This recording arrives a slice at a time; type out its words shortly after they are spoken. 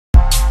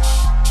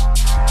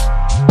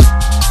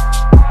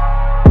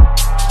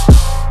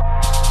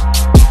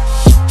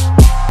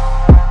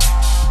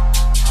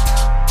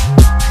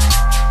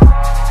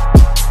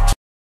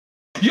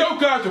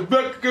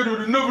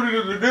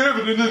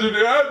Hey,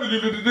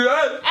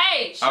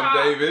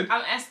 I'm David.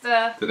 I'm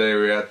Esther. Today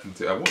we're reacting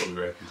to, what are we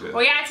reacting to?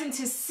 We're reacting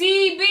to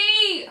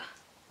CB.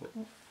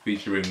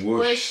 Featuring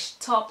Woosh. Woosh,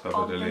 top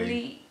of the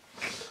league.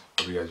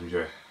 Hope you guys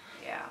enjoy.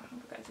 Yeah, hope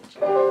you guys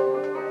enjoy.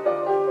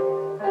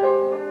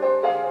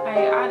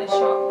 Hey, I had a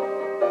shot.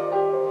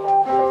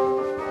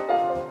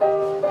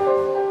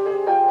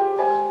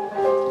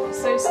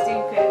 So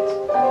stupid.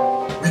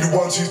 We the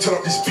ones who turn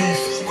up this beef.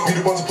 We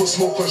the ones who put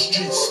smoke on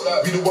streets.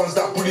 We the ones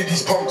that bully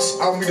these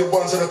punks. And we the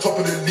ones at the top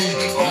of the league.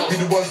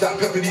 We the ones that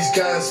pepper these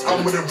guys.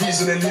 And we're the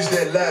reason they lose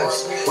their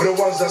lives. We're the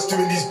ones that's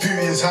doing these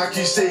bootings. How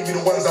can you say we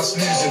the ones that's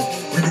losing?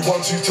 We the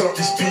ones who turn up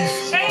this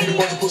beef. We the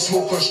ones who put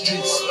smoke on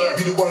streets.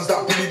 We the ones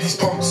that bully these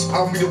punks.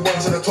 And we the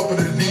ones at the top of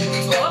the league.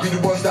 We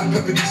the ones that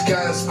pepper these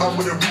guys. And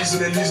we're the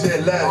reason they lose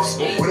their lives.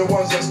 We're the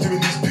ones that's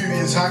doing these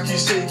bootings. How can you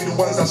say we the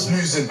ones that's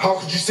losing?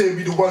 How could you say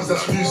we the ones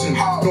that's losing?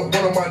 Not one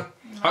of my...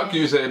 How can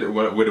you say that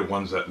we're the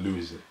ones that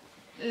lose it?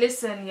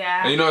 Listen,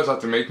 yeah. And you know it's how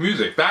to make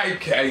music.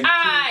 That came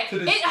how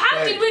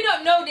did we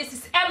not know this?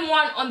 It's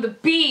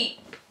M1onTheBeat.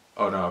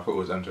 Oh no, I thought it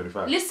was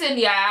M25. Listen,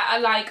 yeah,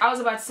 I was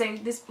about to say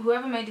this.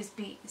 Whoever made this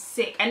beat is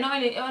sick. And not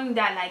only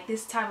that, like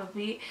this type of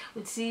beat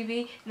with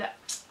CV,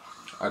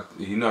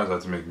 he knows how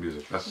to make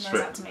music. That's he straight.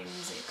 knows how to make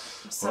music.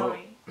 I'm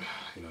sorry.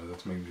 He knows how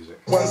to make music.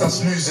 Ones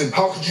that's losing.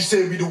 How could you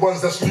say we the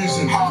ones that's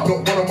losing? Not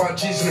one of my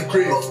G's in the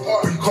grave.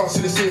 But you can't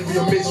say the same for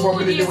your mates. 1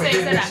 minute they were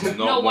here, next minute.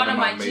 Not one of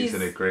my G's in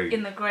the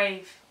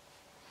grave.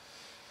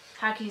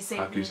 How can you say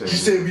You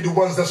say we the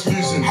ones that's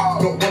losing.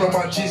 Not one of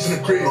my G's in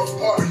the grave.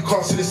 But you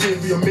can't say the same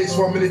for your mates.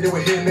 1 minute they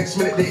were here, next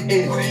minute they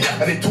ain't.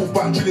 And they talk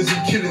about drillers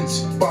and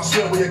killings. But I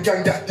swear we're a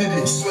gang that did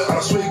it. And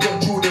I swear you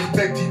got Jordan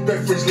begged, he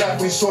begged for his life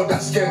when he saw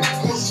that scan.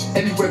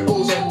 Anywhere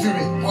goes, I'll do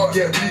it.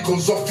 Yeah, really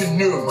goes off in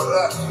Newham.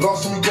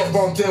 Last time we got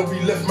round there, we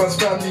left man's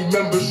family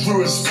members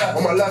ruined.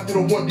 On my life, they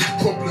don't want these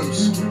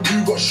problems.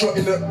 You got shot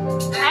in the...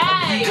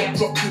 You got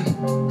dropped in.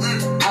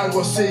 I ain't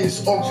gonna say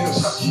it's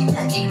obvious.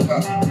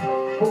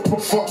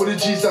 Fuck with the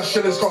G's that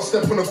shellers, can't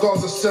step on the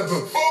guards at 7.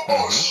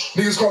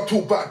 Niggas can't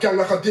talk back gang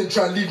like I didn't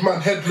try and leave man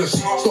headless.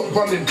 Stop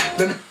running,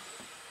 let me...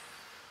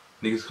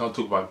 Niggas can't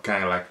talk about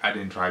gang like I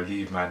didn't try to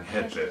leave man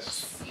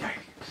headless.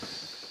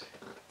 Yikes.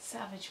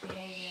 Savage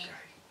behaviour.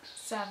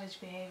 Savage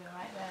behaviour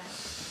right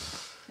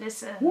there.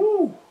 Listen.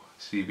 Woo!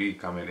 CB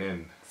coming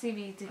in.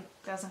 CB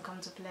doesn't come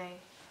to play.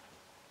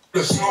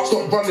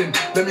 Stop running,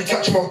 let me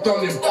catch him, I've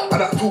done him. And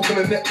that talk on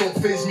the net don't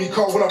faze me,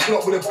 car when I pull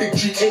up with a big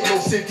tree, ain't no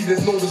safety,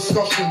 there's no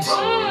discussions.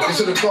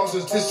 This on the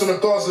Gazas, this on the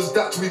Gazas,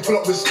 that till we pull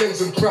up with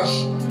skanks and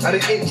crash. And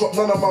it ain't dropped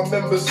none of my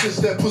members since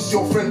their pussy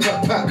or friends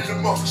at pack.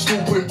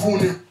 Still putting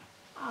porn in.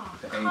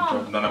 They ain't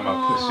dropped none of my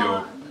pussy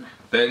or...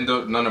 They ain't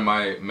dropped none of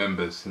my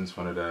members since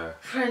one of the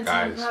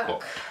guys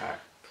got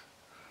packed.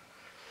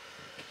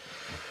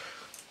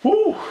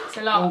 Woo! It's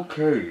a lot.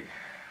 Okay.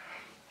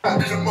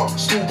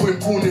 Still putting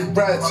porn in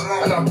rides,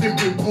 and I've been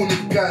putting porn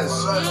in guys.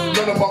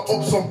 None of my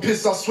ops on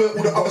piss, I swear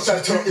all the other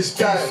side to it is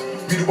bad.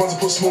 We the ones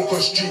that put smoke on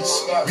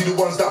streets. We the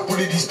ones that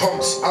bully these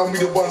punks. And we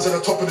the ones at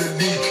the top of the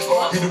league.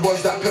 We the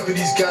ones that pepper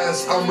these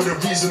guys. And we're the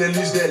reason they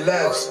lose their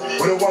lives.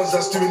 We're the ones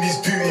that's doing these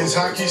bootings.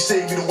 How can you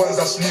say we the ones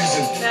that's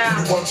losing?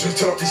 We the ones who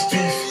turn up this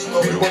beef.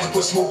 We the ones that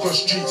put smoke on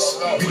streets.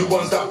 We the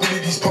ones that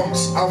bully these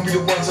punks. And we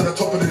the ones at the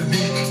top of the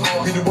league.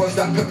 We the ones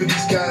that pepper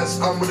these guys.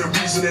 And we're the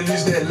reason they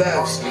lose their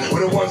lives.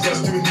 We're the ones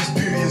that's doing these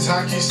bootings.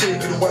 How can you say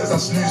we're the ones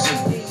that's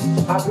losing?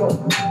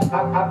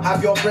 Have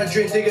your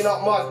brethren digging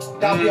up mud.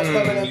 That'll be a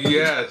permanent...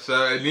 Yes,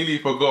 I nearly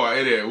forgot,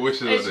 innit?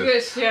 Wishes it's on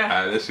Woosh,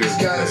 yeah. Let's hear These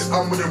guys,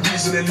 and we're the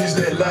reason they lose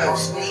their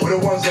lives. We're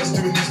the ones that's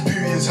doing these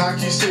bootings. How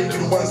can you say we're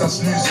the ones that's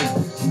losing?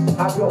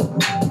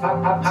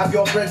 Have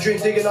your brethren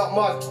digging up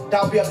mud.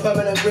 That'll be a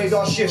permanent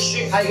graveyard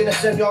shift. How you gonna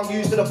send young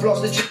youths to the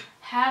blocks to...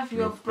 Have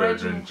your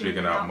brethren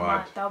digging out mud.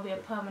 mud. That'll be a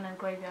permanent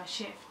graveyard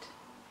shift.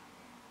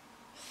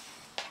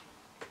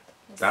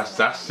 That's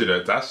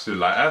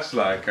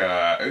like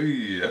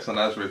ooh, that's a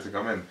nice way to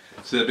come in.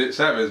 It's a bit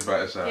savage,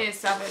 but it's it is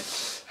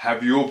savage.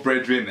 Have your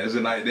brethren as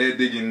in like they're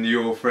digging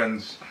your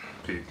friends'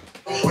 pig.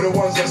 We're the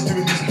ones that's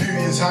doing these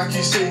bootings. How can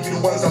you say we're the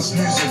ones that's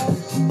losing?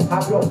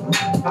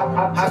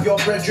 Have your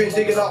brethren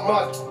digging up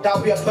mud.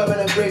 That'll be a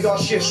permanent graveyard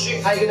shift.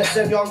 How you gonna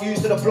send young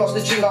youths to the blocks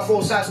to chill up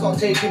road sides, start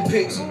taking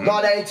pics?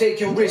 Nah, they ain't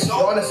taking risks.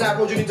 You're on the side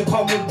road, you need to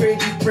come with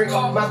range, you prick.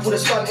 Man, put a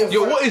stunt in.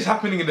 Yo, what is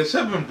happening in the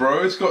 7th,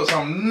 bro? It's got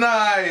some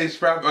nice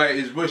rap. Like,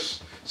 it's Woosh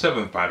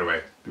 7th, by the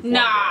way.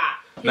 Nah.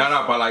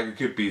 No, but like it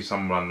could be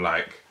someone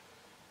like.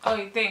 Oh,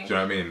 you think? Do you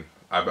know what I mean?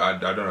 I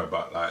don't know,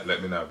 but like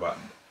let me know. But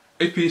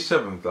if he's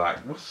 7th, like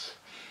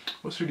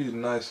what's really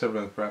nice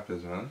 7th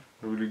rappers, man?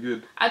 They're really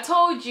good. I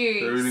told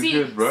you. They're really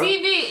good, bro.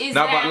 CV is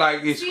no, but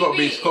like it's got to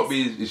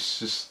be. It's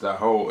just the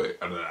whole. I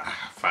don't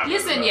know.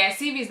 Listen, yeah,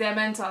 CV is their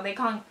mentor. They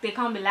can't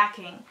be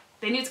lacking.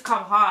 They need to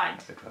come hard.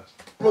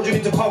 You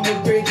need to come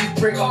with range, you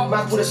prick.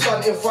 Man put a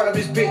stunt in front of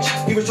his bitch.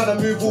 He was trying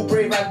to move all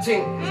brave and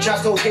ting. He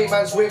tried to gate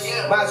man's whip.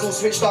 Man's all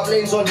switched up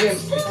lanes on him.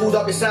 He pulled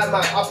up beside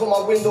man. I put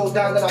my window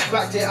down, then I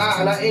backed it out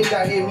and I aimed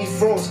at him. He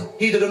froze.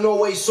 He didn't know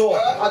what he saw.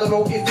 I don't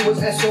know if it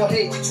was S or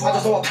H. I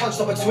just know I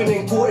punched up a twin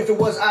in court. If it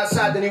was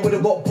outside, then he would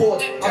have got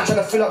bored. I'm trying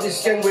to fill up this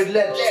skin with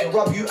lead.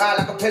 Rub you out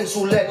like a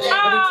pencil lead.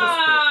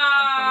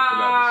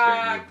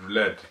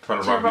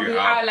 Trying to rub you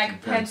out like a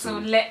pencil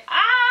lead.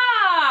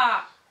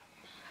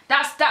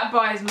 That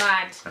bar is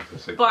mad,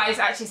 but it's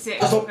actually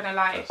sick, I'm not gonna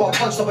lie. I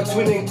punched up a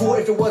twin in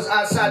court. If it was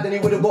outside, then he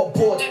would have got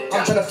bored.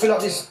 I'm trying to fill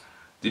up this.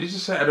 Did he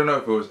just say, I don't know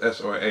if it was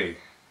S or A?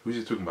 Who's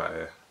he talking about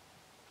here?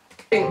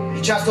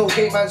 He tried to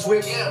gate man's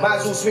whip.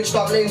 Man's all switched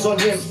up lanes on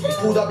him. He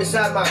pulled up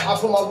beside man. I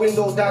put my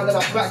window down, then I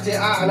backed it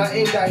out and I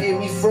aimed at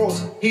him. He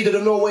froze. He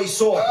didn't know what he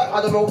saw.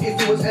 I don't know if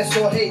it was S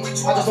or H.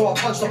 I just know I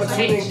punched up a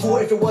twin in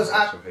court. If it was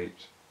I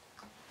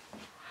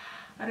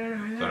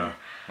don't know.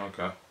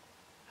 Okay.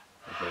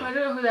 I don't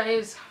know who that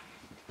is.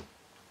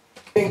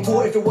 In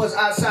court, if it was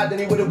outside, then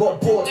he would have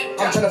got bored.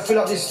 I'm trying to fill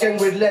up this skin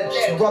with lead.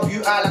 Rub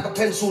you out like a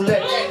pencil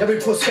lead. Then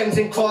we put skins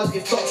in cars.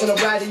 If drops on a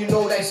ride, and you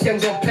know that it's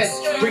skins on pets.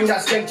 Bring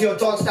that skin to your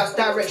dance. That's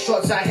direct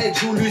shots at head.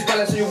 You lose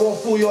balance and you won't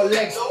feel your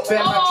legs. Bro,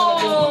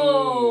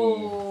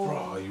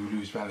 you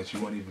lose balance.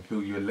 You won't even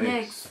feel your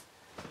legs.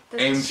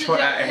 That's Aim shot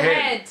at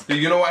head.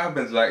 You know what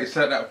happens? Like it's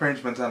like that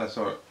French Montana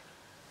song.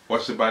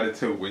 Watch it by the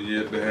tilt when you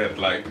hit the head.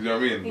 Like you know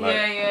what I mean? Like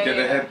get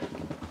the head.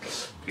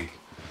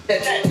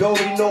 You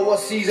already know what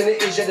season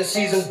it is, yeah, the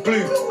season's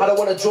blue. I don't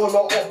wanna join my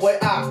up boy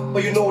out,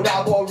 but you know that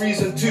I got a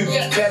reason to.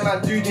 Bear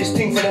man do this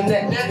thing for the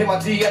net, hit my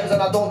DMs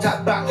and I don't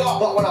tap back.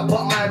 But when I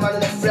butt my man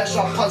in the flesh,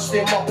 I punched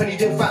him up and he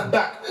didn't fight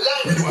back.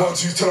 We the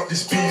ones who turn up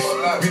this beef.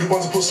 We the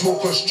ones who put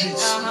smoke on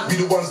streets. We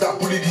the ones that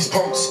bully these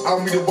punks.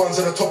 And we the ones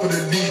at the top of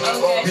the league.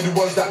 We the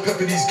ones that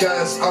pepper these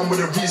guys. And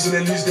we're the reason they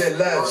lose their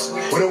lives.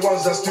 We're the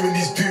ones that's doing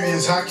these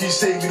beauties. How can you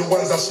say we the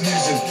ones that's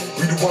losing?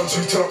 We the ones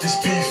who turn up this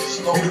beef.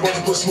 We the ones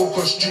who put smoke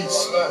on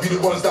streets. We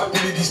the ones that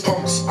bully these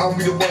punks. And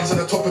we the ones at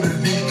the top of the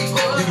league.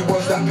 We the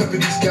ones that pepper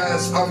these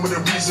guys. And we're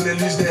the reason they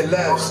lose their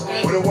lives.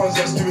 We're the ones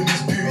that's doing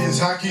these beauties.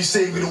 How can you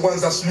say we the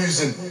ones that's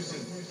losing?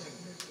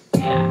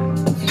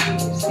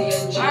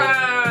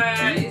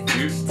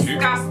 It's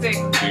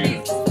disgusting.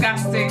 It's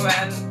disgusting,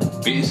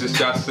 man. Beat is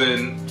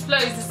disgusting. Flow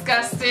is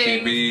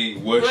disgusting.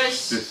 CB,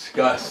 Woosh,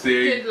 disgusting.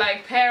 Good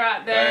like pair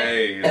out there.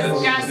 Hey,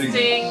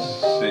 disgusting.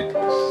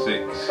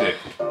 Sick.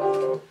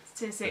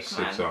 Too sick,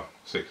 man.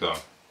 Sick song.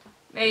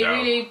 They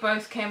really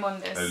both came on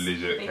this. They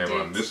legit they came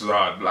did. on. This is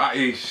hard. Like,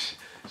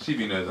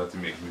 CB knows how to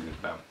make music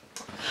now.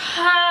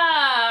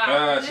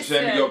 It's a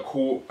shame he got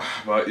caught,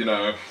 but you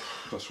know,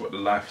 that's what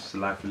it's the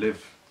life we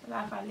live. The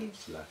life I live.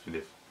 It's the life we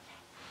live.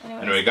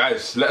 Anyway,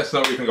 guys, let us know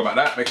what you think about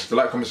that. Make sure to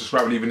like, comment,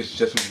 subscribe, and leave any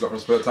suggestions you've got from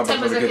spare time.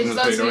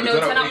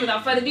 turn up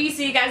without further ado.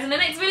 See you guys in the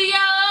next video.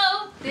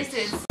 This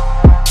is